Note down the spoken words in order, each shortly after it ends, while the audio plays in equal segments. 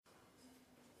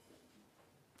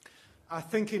I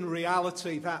think in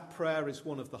reality that prayer is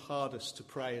one of the hardest to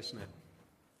pray, isn't it?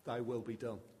 Thy will be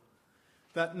done.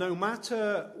 That no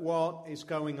matter what is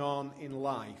going on in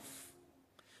life,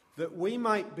 that we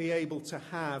might be able to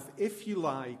have, if you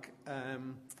like,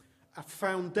 a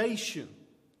foundation,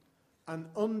 an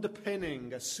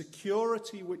underpinning, a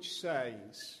security which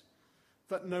says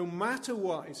that no matter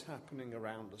what is happening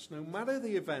around us, no matter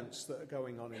the events that are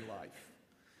going on in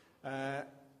life,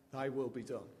 thy will be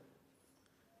done.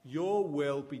 Your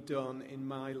will be done in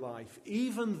my life,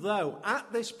 even though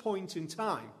at this point in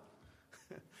time,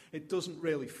 it doesn't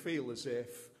really feel as if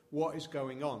what is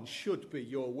going on should be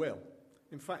your will.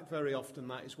 In fact, very often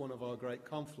that is one of our great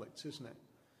conflicts, isn't it?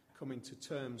 Coming to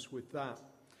terms with that.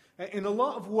 In a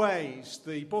lot of ways,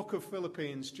 the book of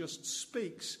Philippians just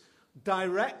speaks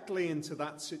directly into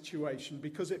that situation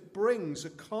because it brings a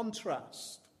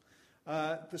contrast.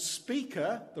 The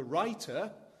speaker, the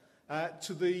writer,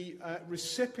 to the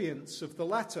recipients of the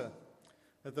letter.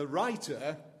 The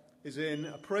writer is in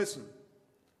a prison,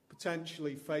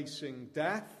 potentially facing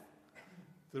death.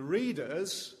 The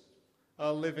readers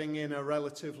are living in a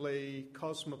relatively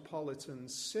cosmopolitan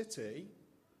city,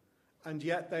 and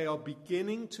yet they are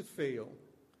beginning to feel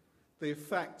the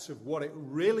effects of what it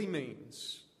really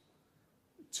means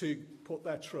to put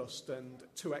their trust and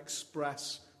to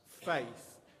express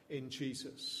faith in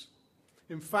Jesus.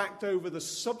 In fact, over the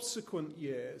subsequent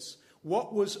years,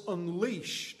 what was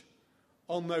unleashed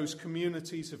on those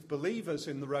communities of believers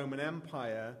in the Roman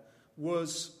Empire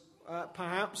was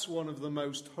perhaps one of the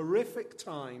most horrific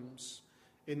times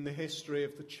in the history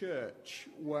of the church,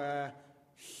 where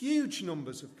huge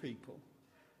numbers of people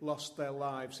lost their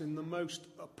lives in the most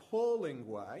appalling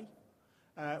way,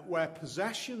 where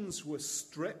possessions were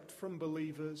stripped from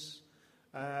believers,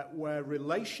 where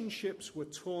relationships were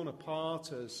torn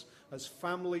apart as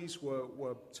families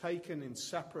were taken in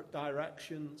separate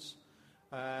directions.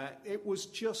 It was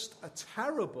just a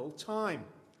terrible time.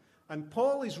 And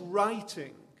Paul is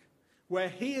writing where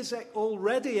he is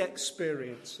already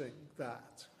experiencing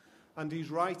that. And he's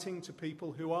writing to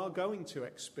people who are going to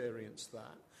experience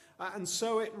that. And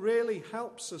so it really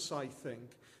helps us, I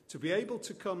think, to be able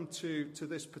to come to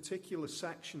this particular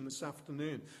section this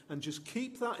afternoon and just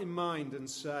keep that in mind and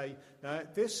say,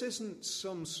 this isn't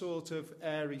some sort of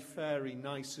airy-fairy,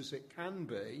 nice as it can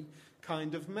be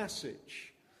kind of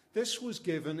message. This was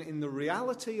given in the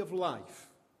reality of life,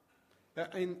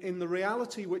 in the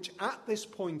reality which at this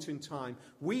point in time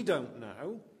we don't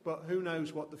know, but who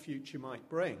knows what the future might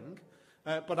bring.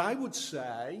 But I would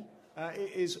say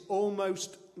it is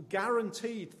almost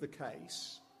guaranteed the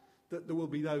case that there will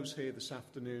be those here this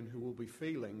afternoon who will be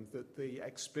feeling that the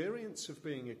experience of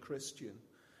being a Christian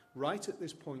right at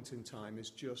this point in time is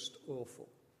just awful.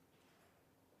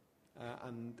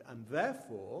 And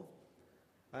therefore,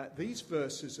 these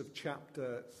verses of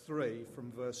chapter 3 from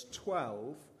verse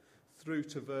 12 through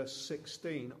to verse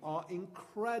 16 are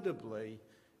incredibly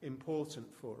important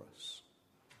for us.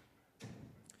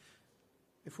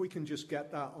 If we can just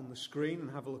get that on the screen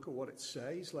and have a look at what it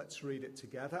says, let's read it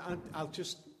together. And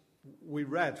we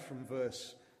read from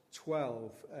verse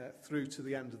 12 through to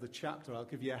the end of the chapter. I'll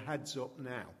give you a heads up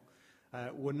now.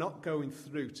 We're not going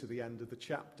through to the end of the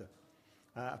chapter.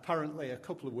 Apparently, a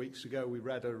couple of weeks ago, we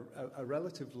read a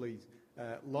relatively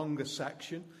longer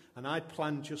section, and I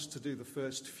planned just to do the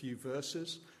first few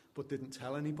verses, but didn't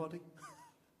tell anybody.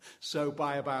 So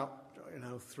by about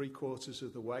 3/4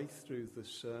 of the way through the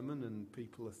sermon, and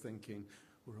people are thinking,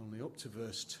 we're only up to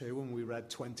verse 2 and we read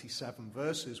 27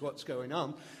 verses. What's going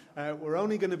on? We're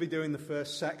only going to be doing the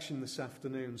first section this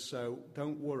afternoon, so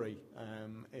don't worry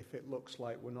if it looks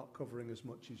like we're not covering as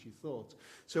much as you thought.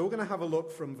 So we're going to have a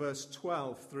look from verse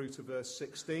 12 through to verse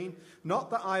 16.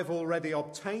 Not that I've already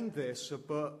obtained this,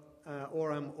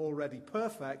 or am already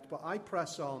perfect, but I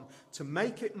press on to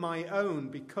make it my own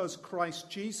because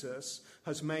Christ Jesus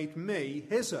has made me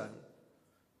his own.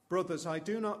 Brothers, I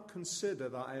do not consider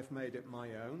that I have made it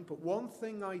my own, but one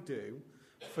thing I do,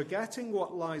 forgetting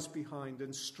what lies behind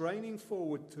and straining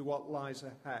forward to what lies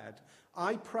ahead,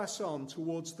 I press on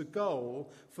towards the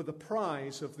goal for the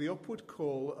prize of the upward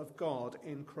call of God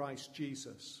in Christ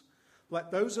Jesus.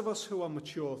 Let those of us who are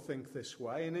mature think this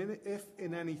way, and if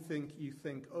in anything you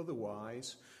think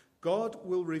otherwise, God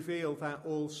will reveal that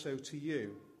also to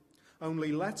you.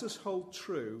 Only let us hold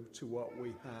true to what we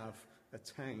have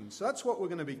attained. So that's what we're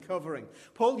going to be covering.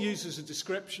 Paul uses a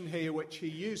description here which he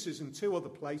uses in two other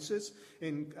places.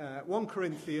 In 1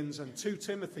 Corinthians and 2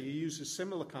 Timothy, he uses a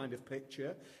similar kind of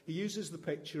picture. He uses the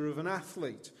picture of an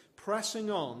athlete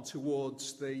pressing on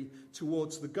towards the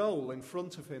goal in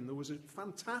front of him. There was a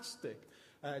fantastic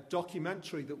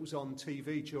documentary that was on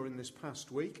TV during this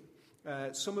past week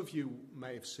Some of you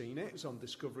may have seen it. It was on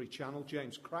Discovery Channel.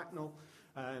 James Cracknell,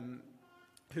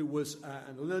 who was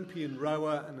an Olympian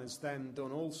rower and has then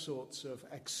done all sorts of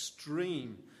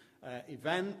extreme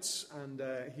events. And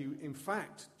he, in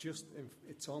fact,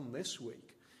 it's on this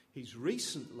week. He's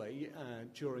recently,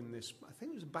 during this, I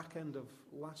think it was the back end of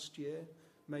last year,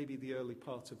 maybe the early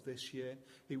part of this year,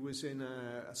 he was in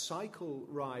a cycle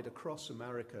ride across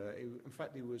America. In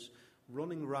fact, he was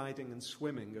running, riding and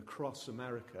swimming across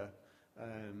America,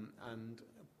 and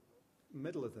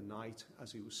middle of the night,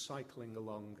 as he was cycling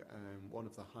along one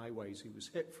of the highways, he was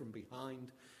hit from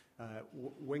behind.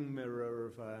 Wing mirror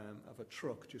of a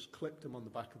truck just clipped him on the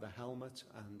back of the helmet,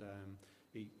 and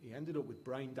he ended up with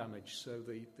brain damage. So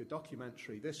the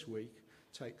documentary this week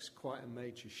takes quite a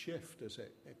major shift as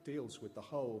it deals with the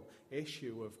whole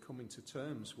issue of coming to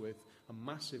terms with a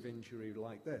massive injury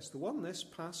like this. The one this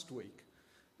past week,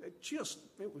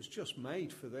 it was just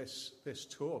made for this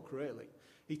talk, really.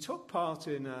 He took part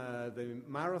in the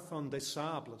Marathon des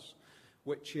Sables,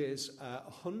 which is a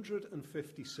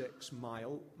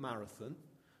 156-mile marathon,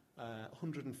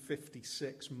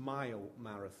 156-mile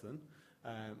marathon.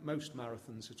 Most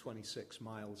marathons are 26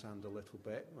 miles and a little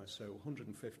bit, so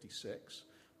 156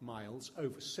 miles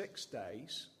over 6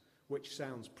 days, which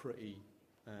sounds pretty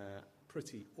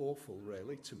awful,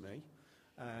 really, to me.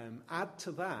 Add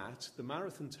to that, the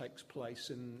marathon takes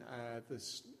place in the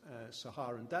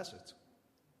Saharan desert.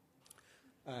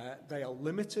 They are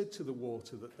limited to the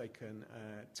water that they can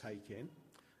take in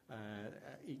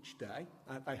each day.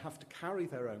 They have to carry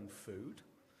their own food.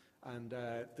 And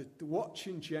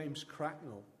watching James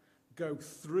Cracknell go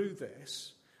through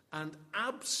this and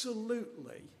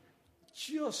absolutely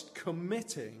just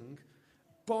committing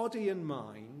body and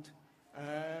mind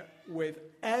with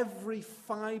every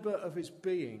fibre of his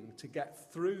being to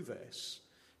get through this,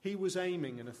 he was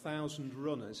aiming in 1,000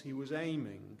 runners, he was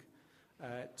aiming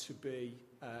to be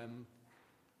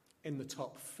in the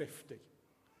top 50,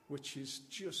 which is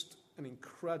just an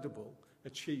incredible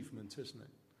achievement, isn't it?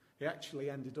 He actually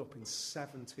ended up in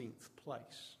 17th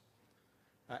place.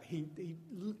 He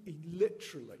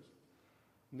literally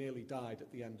nearly died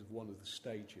at the end of one of the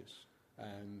stages.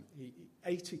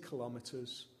 80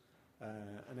 kilometres,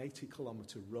 an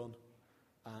 80-kilometre run,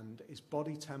 and his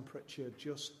body temperature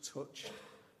just touched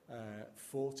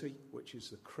 40, which is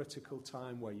the critical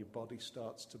time where your body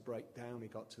starts to break down. He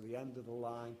got to the end of the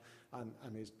line, and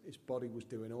his body was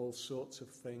doing all sorts of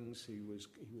things. He was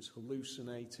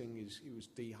hallucinating. He was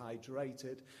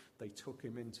dehydrated. They took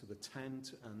him into the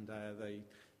tent, and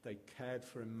they cared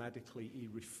for him medically. He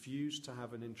refused to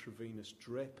have an intravenous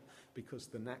drip because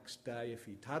the next day, if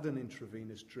he'd had an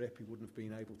intravenous drip, he wouldn't have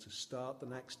been able to start the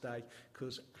next day,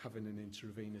 because having an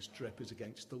intravenous drip is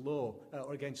against the law,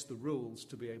 or against the rules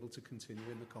to be able to continue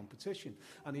in the competition.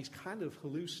 And he's kind of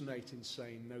hallucinating,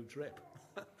 saying no drip.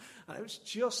 And it was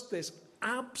just this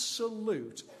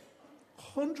absolute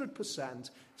 100%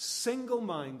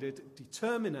 single-minded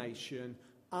determination.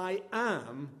 I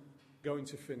am going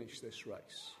to finish this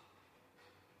race.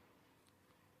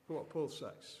 What Paul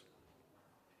says.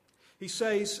 He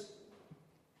says,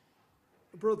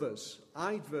 brothers,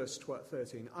 verse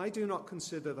 13, I do not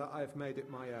consider that I have made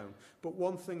it my own, but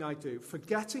one thing I do,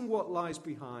 forgetting what lies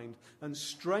behind and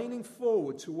straining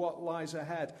forward to what lies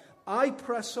ahead, I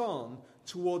press on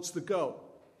towards the goal.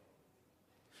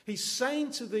 He's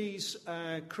saying to these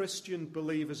Christian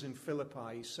believers in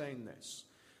Philippi, he's saying this,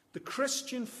 the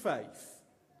Christian faith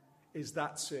is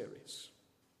that serious.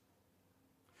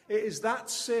 It is that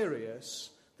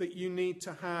serious that you need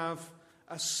to have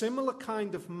a similar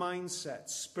kind of mindset,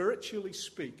 spiritually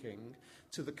speaking,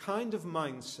 to the kind of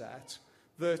mindset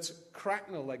that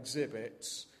Cracknell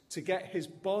exhibits to get his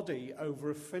body over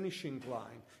a finishing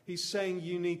line. He's saying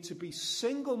you need to be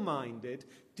single-minded,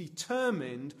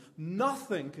 determined.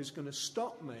 Nothing is going to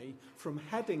stop me from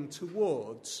heading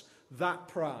towards that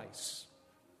prize.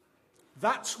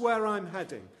 That's where I'm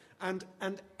heading. And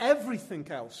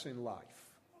everything else in life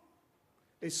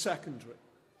is secondary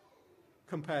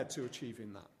compared to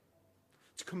achieving that.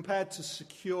 It's compared to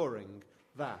securing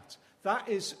that. That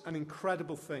is an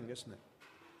incredible thing, isn't it?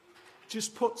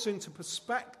 Just puts into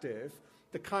perspective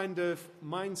the kind of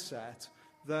mindset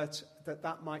that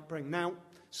might bring. Now,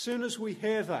 soon as we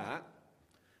hear that,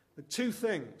 the two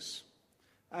things.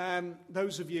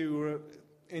 Those of you who are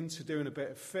into doing a bit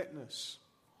of fitness,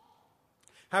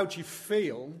 how do you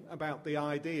feel about the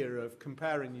idea of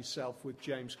comparing yourself with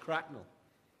James Cracknell?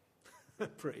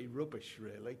 Pretty rubbish,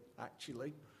 really,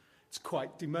 actually. It's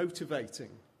quite demotivating,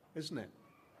 isn't it?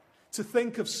 To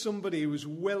think of somebody who is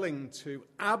willing to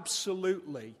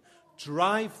absolutely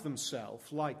drive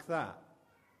themselves like that,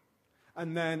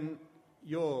 and then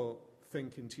you're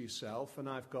thinking to yourself, and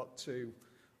I've got to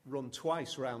run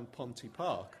twice round Ponty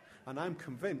Park, and I'm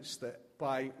convinced that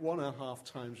by 1.5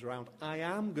 times round, I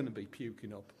am going to be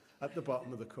puking up at the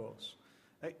bottom of the course.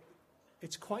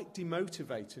 It's quite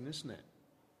demotivating, isn't it?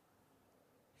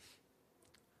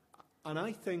 And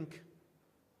I think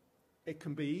it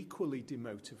can be equally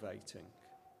demotivating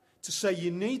to say you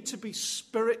need to be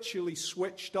spiritually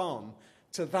switched on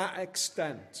to that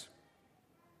extent.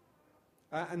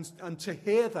 And to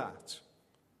hear that,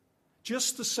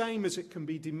 just the same as it can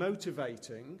be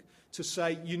demotivating to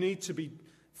say you need to be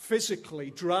physically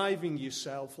driving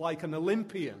yourself like an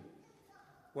Olympian,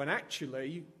 when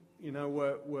actually,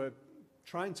 we're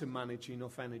trying to manage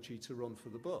enough energy to run for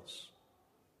the bus.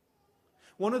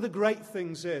 One of the great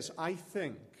things is, I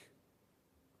think,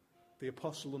 the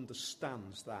apostle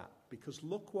understands that, because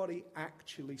look what he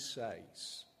actually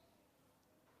says.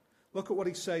 Look at what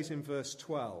he says in verse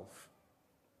 12.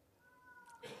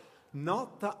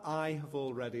 Not that I have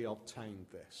already obtained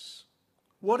this.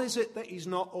 What is it that he's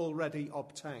not already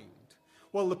obtained?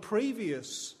 Well, the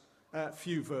previous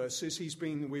few verses,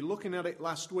 we're looking at it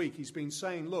last week, he's been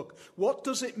saying, look, what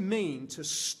does it mean to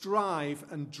strive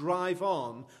and drive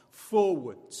on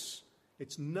forwards?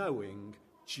 It's knowing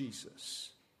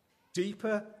Jesus.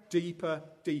 Deeper, deeper,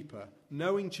 deeper.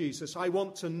 Knowing Jesus. I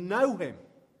want to know him.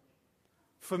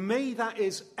 For me, that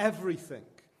is everything.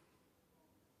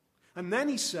 And then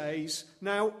he says,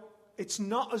 now, it's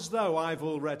not as though I've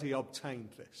already obtained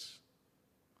this.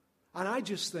 And I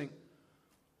just think,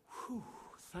 whew,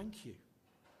 thank you.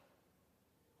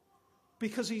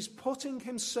 Because he's putting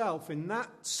himself in that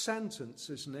sentence,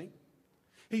 isn't he?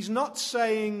 He's not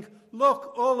saying,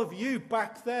 look, all of you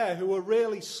back there who are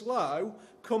really slow,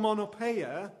 come on up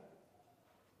here.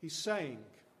 He's saying,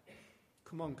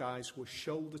 come on guys, we're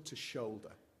shoulder to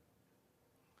shoulder.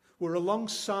 We're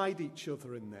alongside each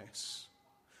other in this.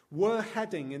 We're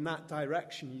heading in that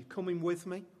direction. You coming with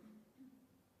me?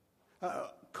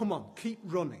 Come on, keep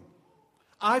running.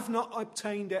 I've not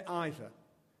obtained it either.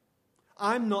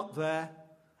 I'm not there.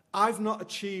 I've not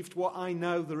achieved what I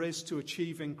know there is to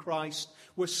achieve in Christ.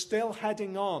 We're still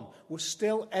heading on. We're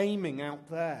still aiming out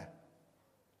there.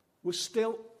 We're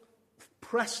still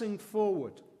pressing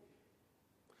forward.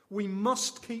 We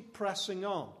must keep pressing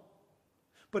on.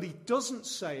 But he doesn't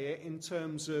say it in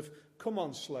terms of, come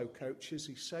on, slow coaches.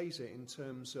 He says it in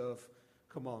terms of,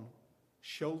 come on,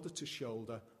 shoulder to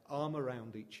shoulder, arm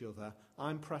around each other.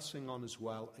 I'm pressing on as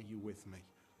well. Are you with me?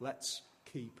 Let's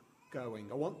keep going.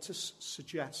 I want to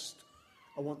suggest,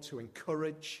 I want to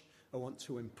encourage, I want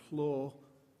to implore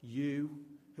you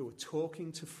who are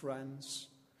talking to friends,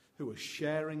 who are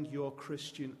sharing your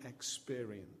Christian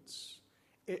experience.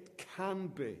 It can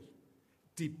be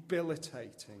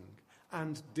debilitating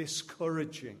and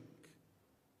discouraging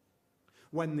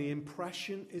when the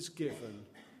impression is given,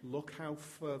 look how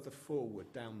further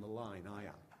forward down the line I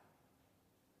am.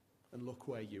 And look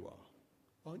where you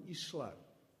are. Aren't you slow?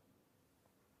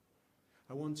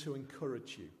 I want to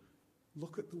encourage you.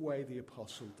 Look at the way the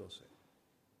apostle does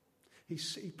it.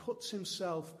 He puts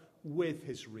himself with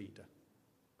his reader.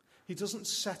 He doesn't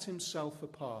set himself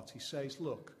apart. He says,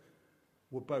 look,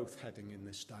 we're both heading in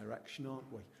this direction,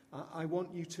 aren't we? I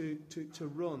want you to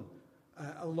run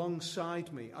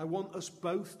alongside me. I want us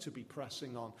both to be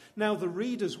pressing on. Now, the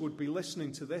readers would be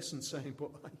listening to this and saying,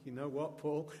 but you know what,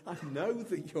 Paul? I know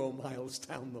that you're miles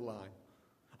down the line.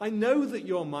 I know that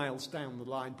you're miles down the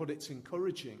line, but it's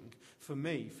encouraging for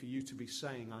me, for you to be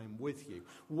saying I'm with you.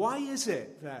 Why is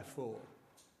it, therefore?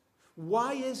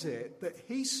 Why is it that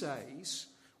he says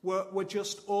we're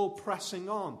just all pressing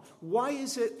on? Why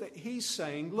is it that he's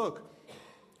saying, look,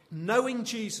 knowing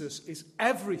Jesus is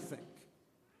everything.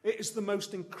 It is the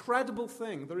most incredible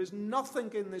thing. There is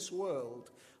nothing in this world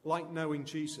like knowing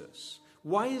Jesus.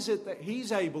 Why is it that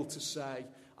he's able to say,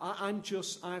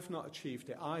 I've not achieved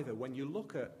it either? When you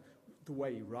look at the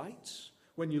way he writes,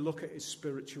 when you look at his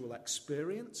spiritual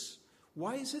experience,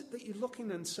 why is it that you're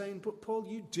looking and saying, but Paul,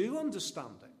 you do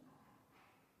understand it?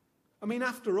 I mean,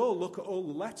 after all, look at all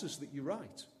the letters that you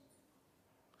write.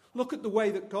 Look at the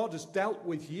way that God has dealt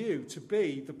with you to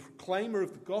be the proclaimer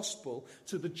of the gospel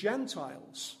to the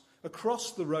Gentiles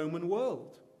across the Roman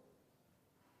world.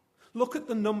 Look at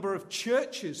the number of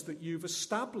churches that you've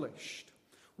established.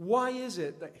 Why is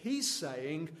it that he's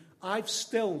saying, I've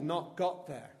still not got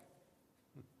there?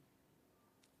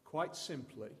 Quite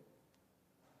simply,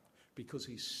 because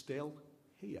he's still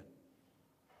here.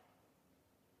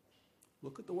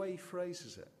 Look at the way he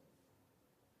phrases it.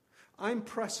 I'm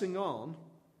pressing on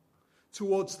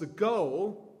towards the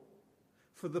goal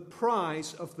for the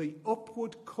prize of the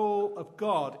upward call of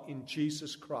God in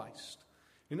Jesus Christ.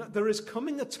 You know, there is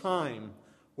coming a time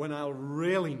when I'll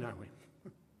really know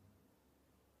him.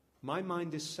 My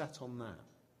mind is set on that.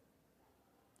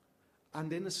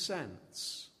 And in a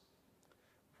sense,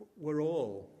 we're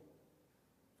all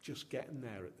just getting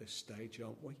there at this stage,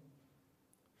 aren't we?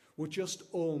 We're just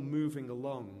all moving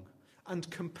along. And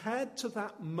compared to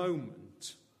that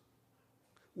moment,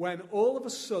 when all of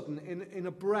a sudden, in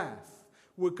a breath,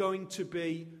 we're going to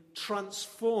be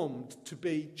transformed to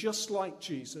be just like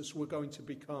Jesus. We're going to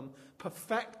become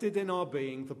perfected in our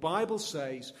being. The Bible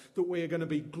says that we are going to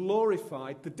be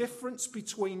glorified. The difference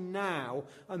between now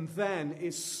and then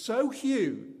is so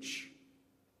huge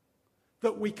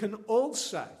that we can all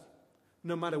say,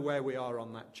 no matter where we are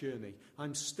on that journey,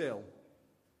 I'm still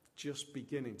just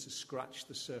beginning to scratch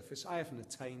the surface. I haven't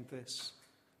attained this.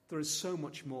 There is so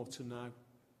much more to know.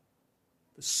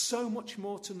 There's so much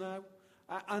more to know.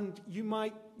 And you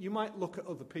might look at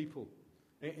other people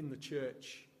in the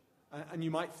church and you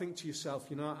might think to yourself,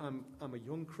 I'm a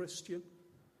young Christian.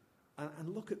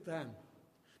 And look at them.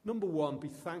 Number one, be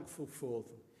thankful for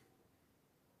them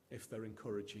if they're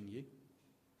encouraging you.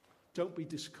 Don't be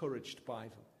discouraged by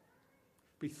them.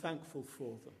 Be thankful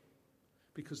for them.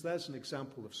 Because there's an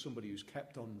example of somebody who's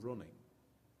kept on running.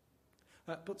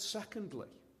 But secondly,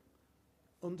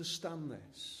 understand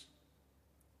this.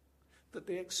 That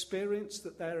the experience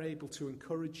that they're able to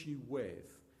encourage you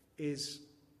with is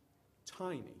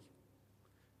tiny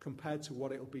compared to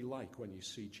what it'll be like when you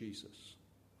see Jesus.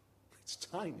 It's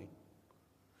tiny.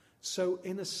 So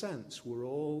in a sense, we're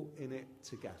all in it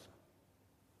together.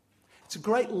 It's a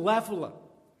great leveler.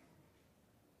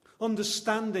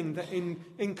 Understanding that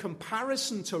in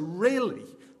comparison to really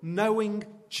knowing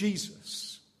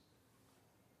Jesus,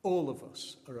 all of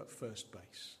us are at first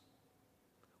base.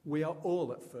 We are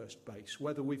all at first base,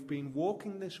 whether we've been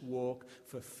walking this walk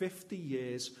for 50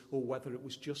 years or whether it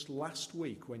was just last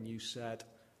week when you said,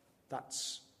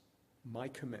 that's my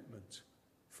commitment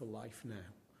for life now.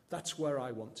 That's where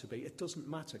I want to be. It doesn't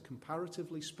matter.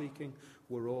 Comparatively speaking,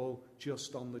 we're all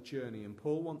just on the journey. And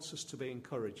Paul wants us to be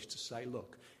encouraged to say,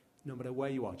 look, no matter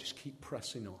where you are, just keep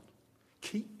pressing on.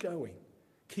 Keep going.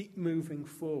 Keep moving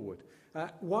forward.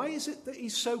 Why is it that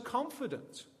he's so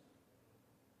confident?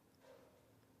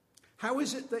 How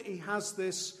is it that he has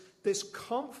this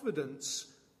confidence?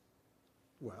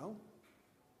 Well,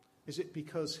 is it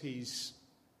because he's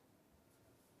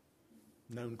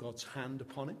known God's hand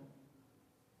upon him?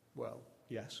 Well,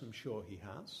 yes, I'm sure he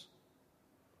has.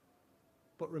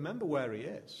 But remember where he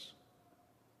is.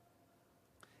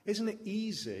 Isn't it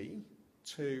easy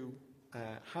to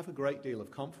have a great deal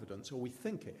of confidence, or we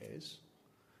think it is?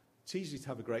 It's easy to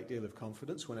have a great deal of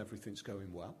confidence when everything's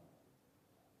going well.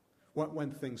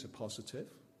 When things are positive?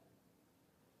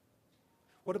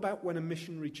 What about when a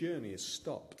missionary journey is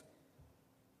stopped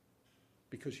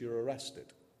because you're arrested?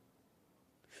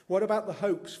 What about the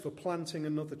hopes for planting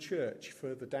another church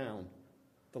further down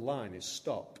the line is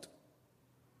stopped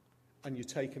and you're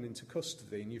taken into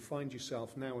custody and you find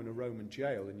yourself now in a Roman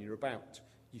jail and you're about,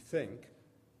 you think,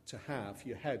 to have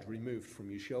your head removed from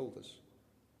your shoulders?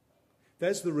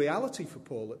 There's the reality for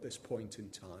Paul at this point in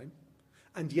time.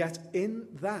 And yet in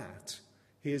that,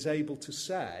 he is able to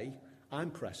say,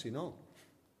 I'm pressing on.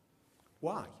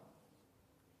 Why?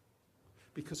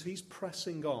 Because he's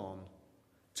pressing on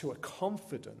to a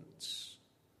confidence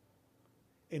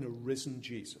in a risen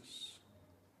Jesus.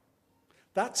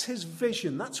 That's his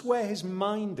vision. That's where his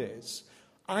mind is.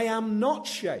 I am not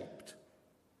shaped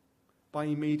by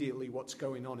immediately what's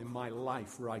going on in my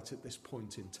life right at this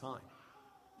point in time.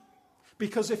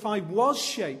 Because if I was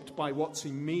shaped by what's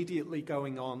immediately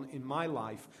going on in my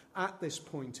life at this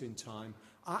point in time,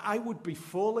 I would be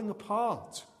falling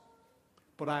apart.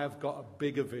 But I have got a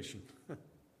bigger vision.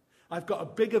 I've got a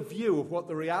bigger view of what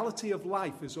the reality of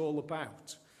life is all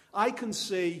about. I can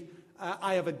see,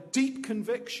 I have a deep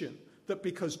conviction that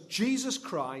because Jesus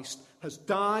Christ has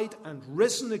died and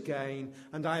risen again,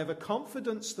 and I have a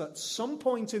confidence that some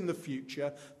point in the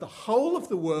future, the whole of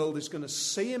the world is going to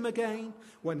see him again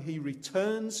when he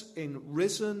returns in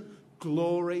risen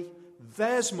glory.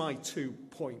 There's my 2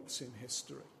 points in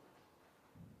history.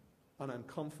 And I'm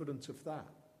confident of that.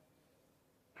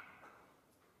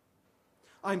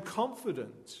 I'm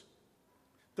confident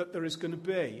that there is going to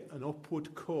be an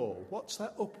upward call. What's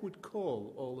that upward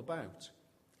call all about?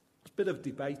 There's a bit of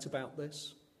debate about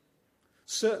this.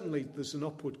 Certainly there's an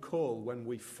upward call when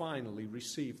we finally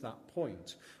receive that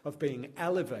point of being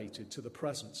elevated to the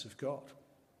presence of God.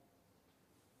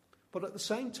 But at the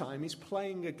same time, he's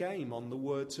playing a game on the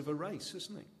words of a race,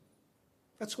 isn't he?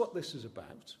 That's what this is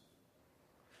about.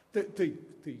 The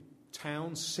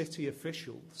town, city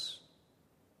officials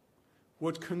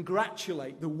would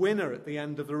congratulate the winner at the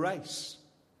end of the race.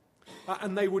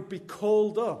 and they would be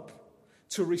called up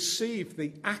to receive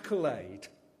the accolade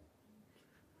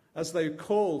as they were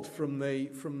called from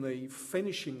the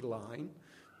finishing line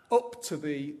up to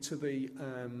the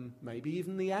maybe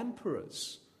even the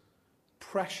emperor's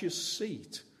precious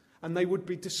seat, and they would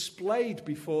be displayed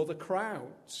before the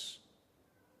crowds.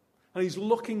 And he's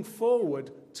looking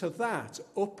forward to that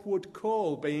upward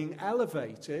call being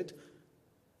elevated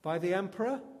by the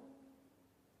emperor.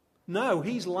 No,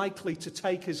 he's likely to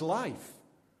take his life.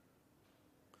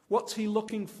 What's he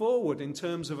looking forward in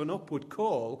terms of an upward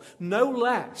call? No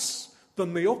less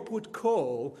than the upward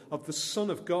call of the Son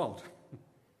of God.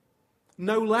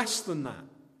 No less than that.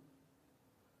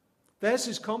 There's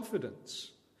his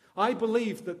confidence. I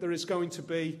believe that there is going to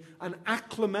be an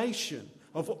acclamation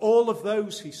of all of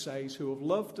those, he says, who have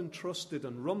loved and trusted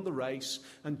and run the race,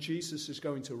 and Jesus is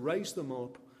going to raise them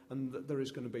up, and that there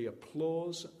is going to be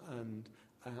applause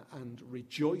and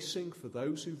rejoicing for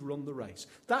those who've run the race.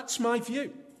 That's my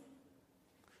view.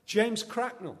 James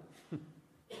Cracknell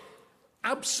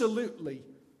absolutely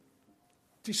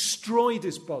destroyed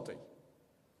his body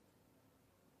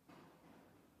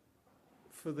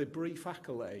for the brief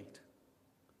accolade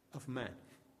of men.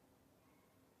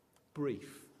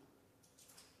 Brief.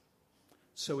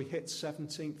 So he hit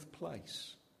 17th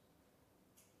place.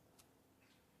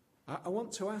 I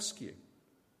want to ask you,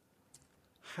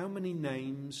 how many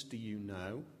names do you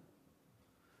know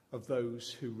of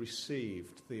those who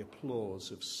received the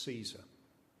applause of Caesar?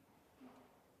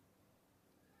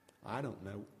 I don't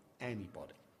know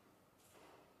anybody.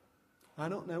 I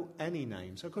don't know any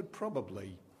names. I could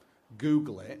probably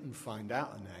Google it and find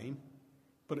out a name,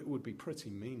 but it would be pretty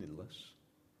meaningless.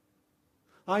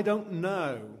 I don't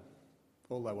know,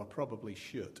 although I probably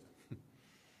should,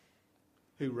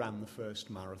 who ran the first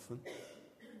marathon.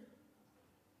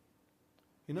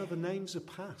 You know, the names are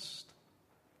past.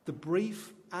 The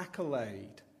brief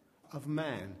accolade of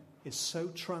man is so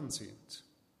transient.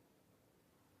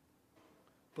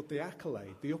 But the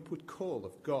accolade, the upward call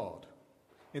of God,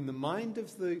 in the mind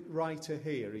of the writer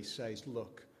here, he says,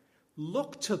 look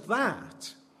to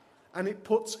that. And it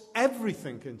puts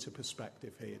everything into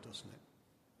perspective here, doesn't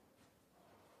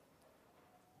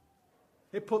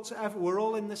it? We're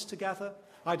all in this together.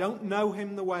 I don't know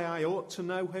him the way I ought to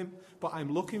know him, but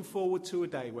I'm looking forward to a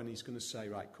day when he's going to say,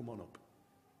 right, come on up.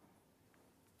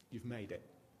 You've made it.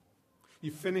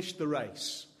 You've finished the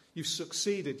race. You've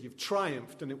succeeded. You've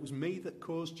triumphed, and it was me that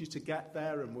caused you to get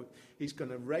there, and he's going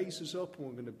to raise us up, and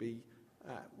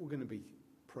we're going to be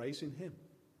praising him.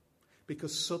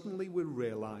 Because suddenly we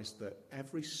realise that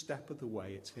every step of the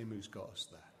way, it's him who's got us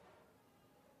there.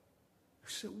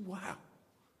 So, wow.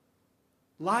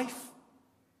 Life,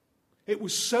 it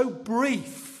was so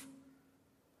brief,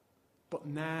 but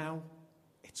now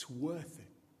it's worth it.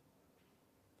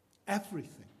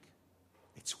 Everything,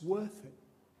 it's worth it.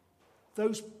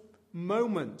 Those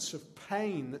moments of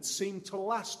pain that seem to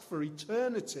last for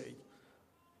eternity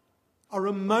are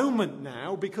a moment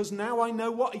now, because now I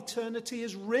know what eternity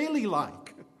is really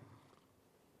like.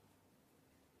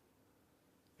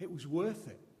 It was worth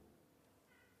it.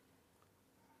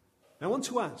 Now I want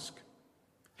to ask,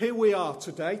 here we are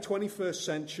today, 21st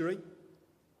century.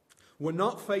 We're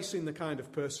not facing the kind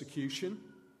of persecution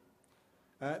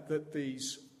that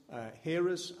these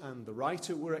hearers and the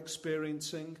writer were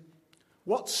experiencing.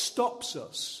 What stops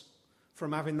us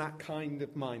from having that kind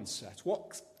of mindset?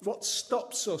 What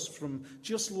stops us from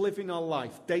just living our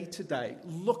life day to day,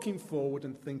 looking forward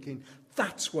and thinking,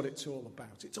 that's what it's all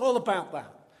about. It's all about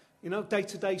that. You know,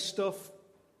 day-to-day stuff,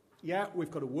 yeah, we've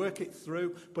got to work it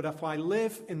through, but if I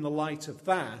live in the light of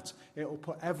that, it'll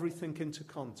put everything into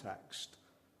context.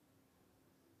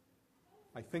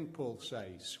 I think Paul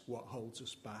says what holds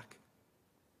us back.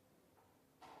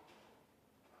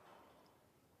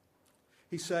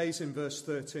 He says in verse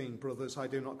 13, brothers, I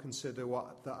do not consider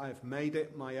that I have made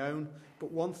it my own, but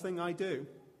one thing I do,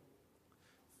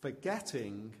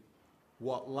 forgetting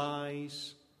what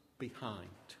lies behind.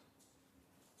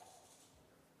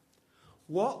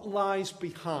 What lies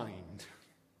behind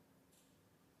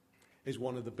is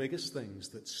one of the biggest things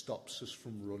that stops us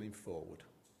from running forward,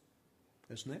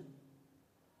 isn't it?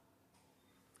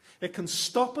 It can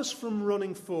stop us from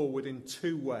running forward in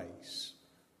two ways.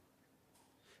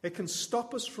 It can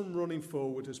stop us from running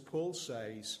forward, as Paul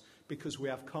says, because we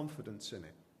have confidence in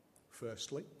it.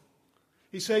 Firstly,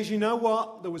 he says, you know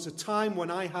what? There was a time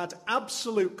when I had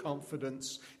absolute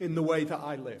confidence in the way that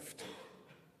I lived.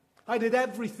 I did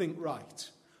everything right.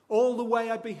 All the way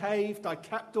I behaved, I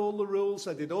kept all the rules,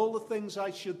 I did all the things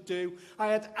I should do. I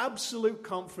had absolute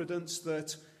confidence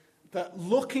that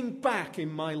looking back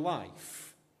in my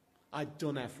life, I'd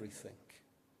done everything.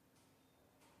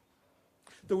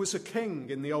 There was a king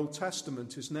in the Old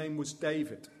Testament. His name was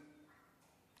David.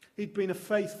 He'd been a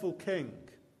faithful king.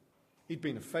 He'd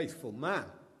been a faithful man.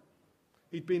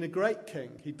 He'd been a great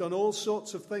king. He'd done all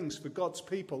sorts of things for God's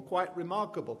people, quite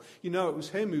remarkable. You know, it was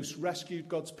him who rescued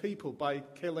God's people by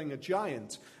killing a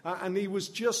giant. And he was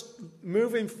just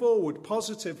moving forward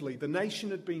positively. The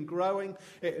nation had been growing.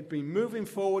 It had been moving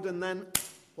forward, and then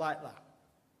like that.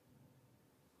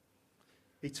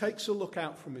 He takes a look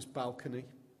out from his balcony,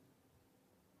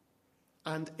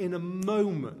 and in a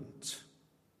moment,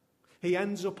 he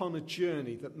ends up on a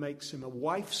journey that makes him a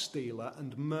wife stealer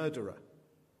and murderer.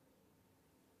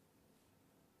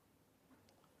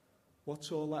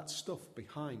 What's all that stuff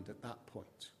behind at that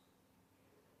point?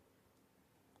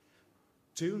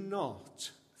 Do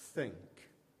not think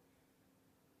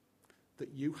that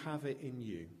you have it in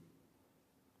you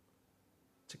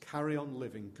to carry on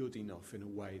living good enough in a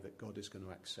way that God is going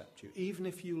to accept you. Even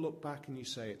if you look back and you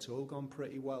say it's all gone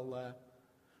pretty well there,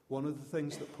 one of the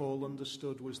things that Paul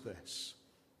understood was this.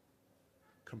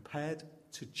 Compared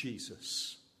to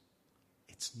Jesus,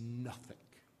 it's nothing.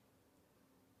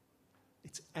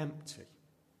 It's empty.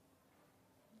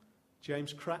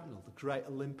 James Cracknell, the great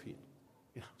Olympian,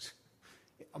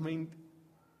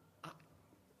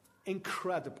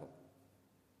 incredible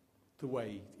the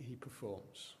way he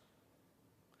performs.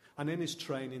 And in his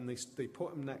training, they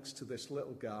put him next to this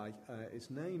little guy.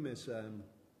 His name is,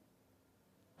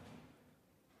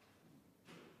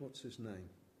 what's his name?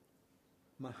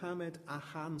 Mohammed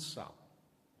Ahansal. Have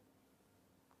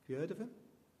you heard of him?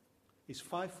 He's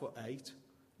 5'8",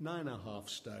 9.5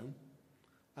 stone,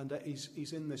 and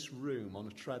he's in this room on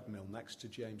a treadmill next to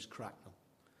James Cracknell.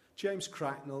 James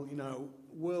Cracknell,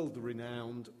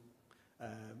 world-renowned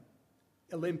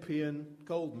Olympian,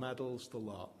 gold medals, the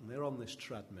lot, and they're on this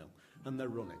treadmill, and they're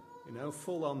running,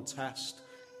 full-on test,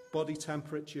 body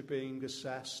temperature being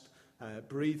assessed,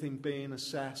 breathing being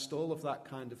assessed, all of that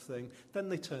kind of thing. Then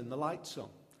they turn the lights on.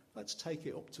 Let's take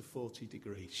it up to 40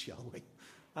 degrees, shall we?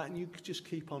 And you just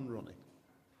keep on running.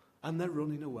 And they're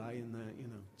running away, and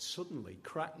suddenly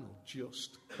Cracknell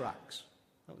just cracks.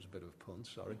 That was a bit of a pun,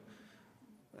 sorry.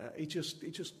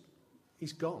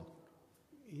 He's gone.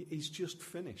 He's just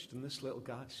finished, and this little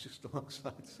guy's just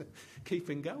alongside,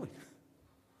 keeping going.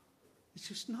 It's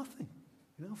just nothing.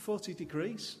 40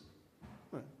 degrees.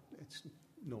 Well, it's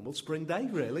normal spring day,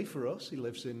 really, for us. He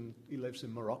lives in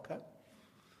Morocco.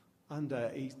 And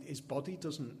his body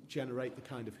doesn't generate the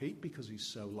kind of heat because he's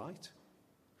so light.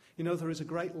 There is a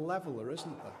great leveler,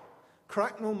 isn't there?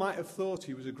 Cracknell might have thought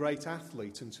he was a great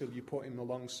athlete until you put him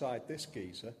alongside this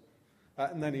geezer,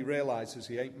 and then he realises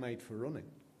he ain't made for running.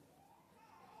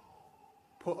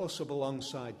 Put us up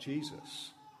alongside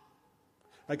Jesus,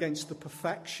 against the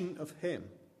perfection of him,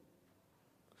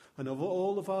 and of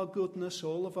all of our goodness,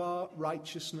 all of our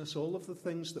righteousness, all of the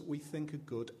things that we think are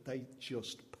good, they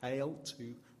just pale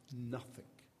to nothing.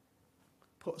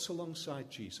 Put us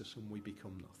alongside Jesus and we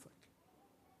become nothing.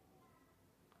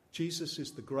 Jesus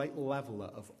is the great leveler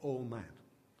of all men.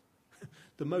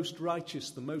 The most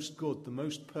righteous, the most good, the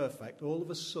most perfect, all of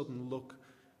a sudden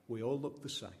we all look the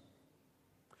same.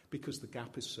 Because the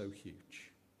gap is so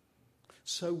huge.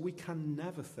 So we can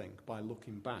never think by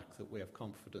looking back that we have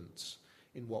confidence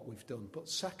in what we've done. But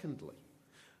secondly,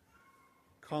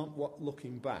 can't what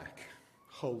looking back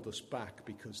hold us back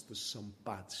because there's some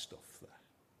bad stuff there?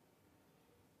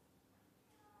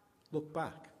 Look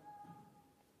back.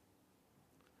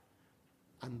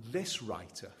 And this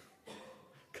writer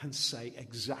can say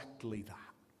exactly that.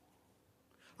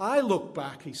 I look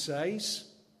back, he says.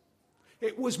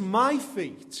 It was my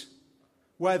feet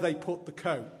where they put the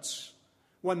coats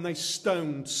when they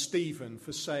stoned Stephen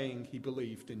for saying he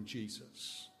believed in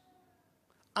Jesus.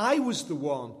 I was the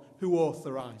one who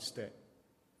authorized it.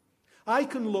 I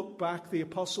can look back, the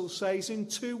apostle says, in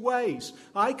two ways.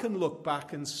 I can look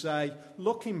back and say,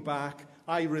 looking back,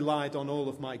 I relied on all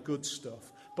of my good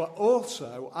stuff. But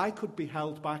also, I could be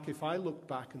held back if I looked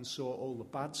back and saw all the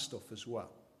bad stuff as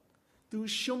well. There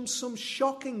was some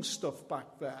shocking stuff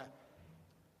back there.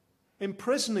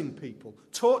 Imprisoning people,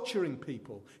 torturing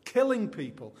people, killing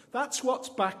people. That's what's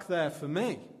back there for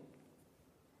me.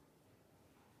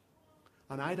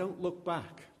 And I don't look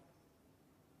back.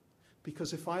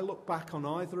 Because if I look back on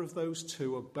either of those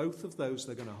two or both of those,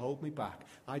 they're going to hold me back.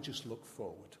 I just look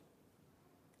forward.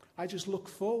 I just look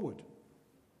forward.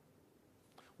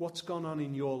 What's gone on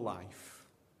in your life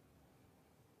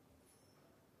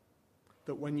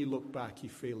that when you look back you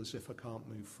feel as if I can't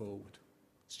move forward?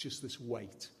 It's just this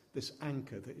weight, this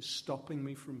anchor that is stopping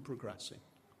me from progressing.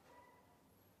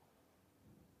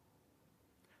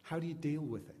 How do you deal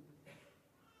with it?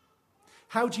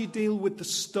 How do you deal with the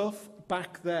stuff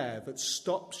back there that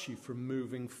stops you from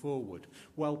moving forward?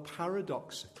 Well,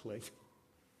 paradoxically,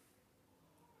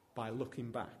 by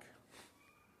looking back.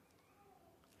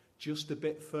 Just a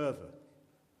bit further.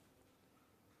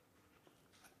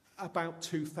 About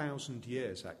 2,000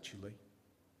 years, actually.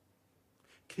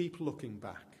 Keep looking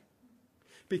back.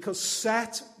 Because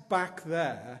set back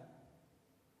there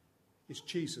is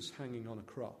Jesus hanging on a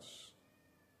cross.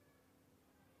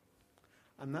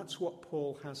 And that's what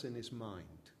Paul has in his mind.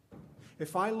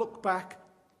 If I look back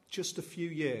just a few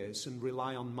years and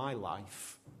rely on my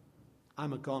life,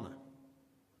 I'm a goner.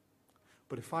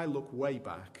 But if I look way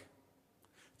back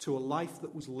to a life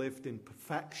that was lived in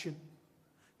perfection,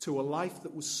 to a life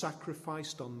that was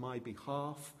sacrificed on my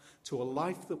behalf, to a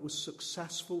life that was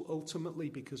successful ultimately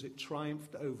because it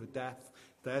triumphed over death,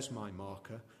 there's my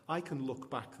marker. I can look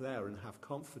back there and have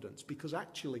confidence, because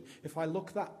actually, if I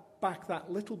look back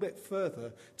that little bit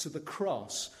further to the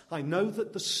cross, I know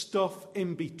that the stuff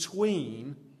in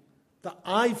between that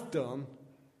I've done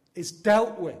is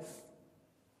dealt with.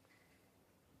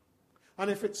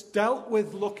 And if it's dealt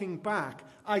with looking back,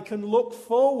 I can look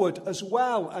forward as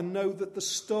well and know that the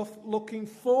stuff looking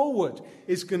forward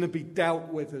is going to be dealt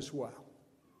with as well.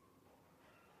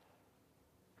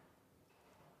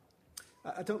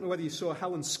 I don't know whether you saw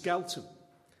Helen Skelton,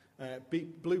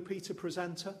 Blue Peter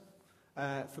presenter,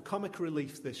 for Comic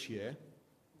Relief this year.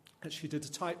 She did a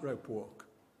tightrope walk.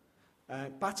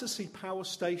 Battersea Power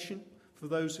Station, for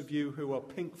those of you who are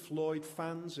Pink Floyd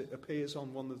fans, it appears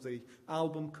on one of the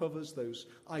album covers, those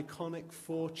iconic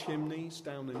 4 chimneys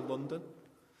down in London.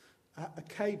 A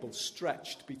cable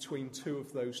stretched between 2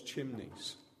 of those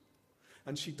chimneys.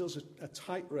 And she does a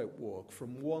tightrope walk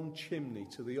from one chimney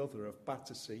to the other of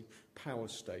Battersea Power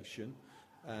Station,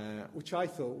 which I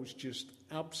thought was just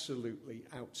absolutely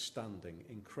outstanding,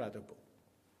 incredible.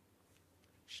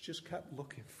 She just kept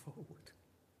looking forward.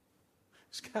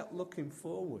 Just kept looking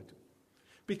forward.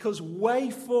 Because way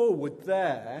forward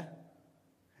there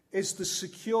is the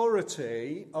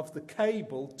security of the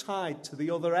cable tied to the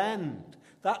other end.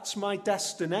 That's my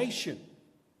destination.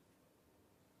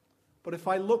 But if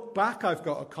I look back, I've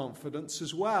got a confidence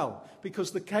as well,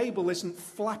 because the cable isn't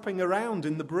flapping around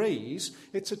in the breeze.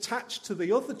 It's attached to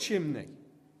the other chimney.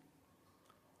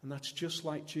 And that's just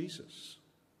like Jesus.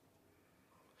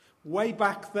 Way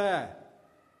back there,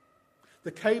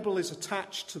 the cable is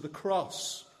attached to the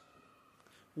cross.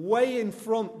 Way in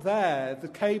front there, the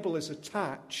cable is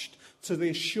attached to the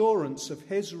assurance of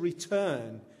his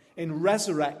return in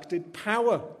resurrected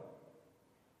power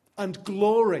and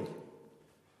glory.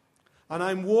 And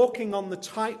I'm walking on the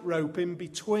tightrope in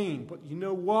between. But you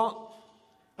know what?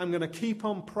 I'm going to keep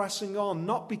on pressing on,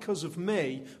 not because of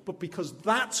me, but because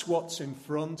that's what's in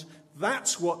front,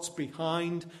 that's what's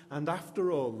behind. And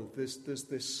after all, there's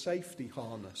this safety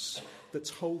harness that's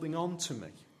holding on to me.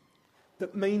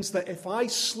 That means that if I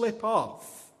slip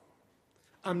off,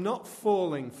 I'm not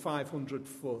falling 500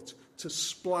 foot to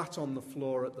splat on the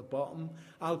floor at the bottom.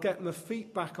 I'll get my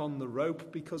feet back on the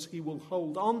rope because he will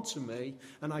hold on to me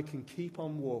and I can keep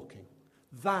on walking.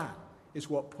 That is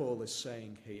what Paul is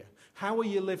saying here. How are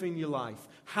you living your life?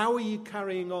 How are you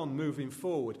carrying on moving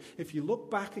forward? If you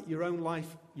look back at your own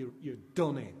life, you're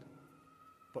done in.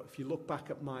 But if you look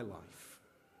back at my life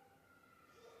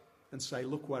and say,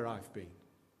 look where I've been,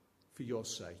 for your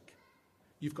sake,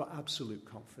 you've got absolute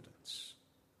confidence.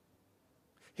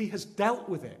 He has dealt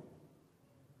with it.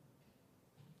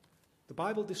 The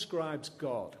Bible describes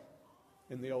God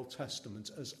in the Old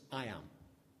Testament as I am.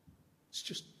 It's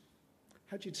just,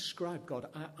 how do you describe God?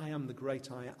 I am the great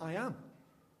I am.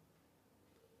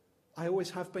 I always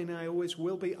have been, I always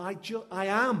will be. I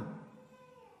am.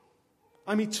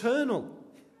 I'm eternal.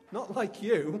 Not like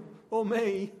you or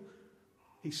me.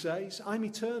 He says, I'm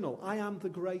eternal. I am the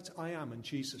great I am. And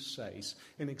Jesus says,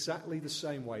 in exactly the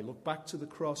same way, look back to the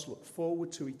cross, look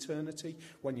forward to eternity.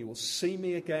 When you will see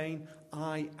me again,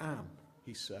 I am,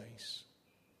 he says.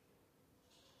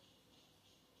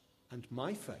 And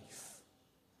my faith,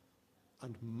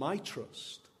 and my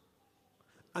trust,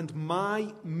 and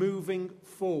my moving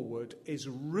forward is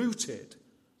rooted,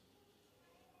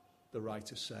 the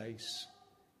writer says,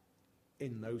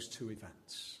 in those 2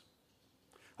 events.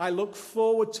 I look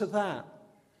forward to that.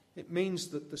 It means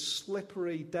that the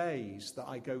slippery days that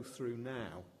I go through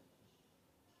now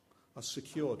are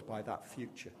secured by that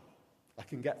future. I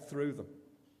can get through them.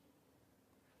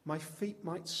 My feet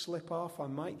might slip off. I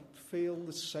might feel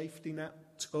the safety net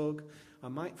tug. I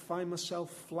might find myself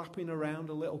flapping around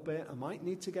a little bit. I might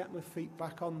need to get my feet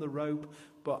back on the rope,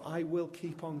 but I will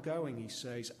keep on going, he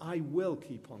says. I will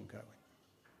keep on going.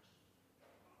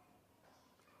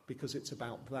 Because it's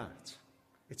about that.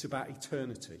 It's about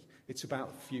eternity. It's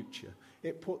about the future.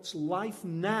 It puts life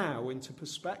now into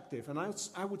perspective. And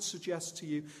I would suggest to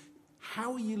you,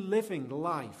 how are you living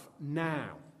life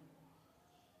now?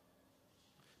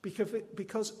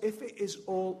 Because if it is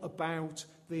all about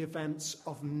the events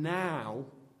of now,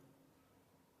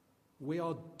 we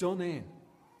are done in.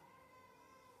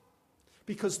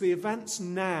 Because the events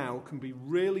now can be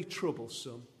really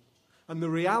troublesome. And the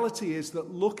reality is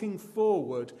that looking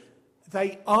forward,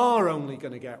 they are only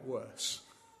going to get worse.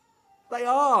 They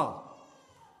are.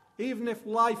 Even if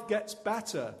life gets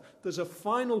better, there's a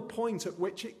final point at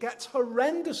which it gets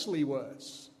horrendously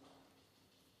worse.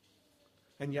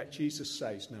 And yet Jesus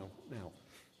says, no,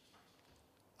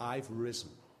 I've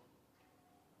risen,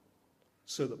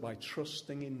 so that by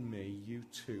trusting in me, you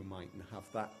too might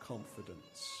have that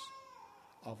confidence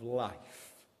of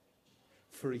life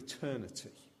for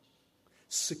eternity,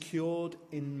 secured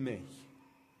in me.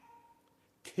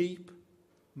 Keep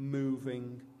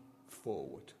moving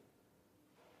forward.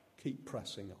 Keep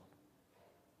pressing on.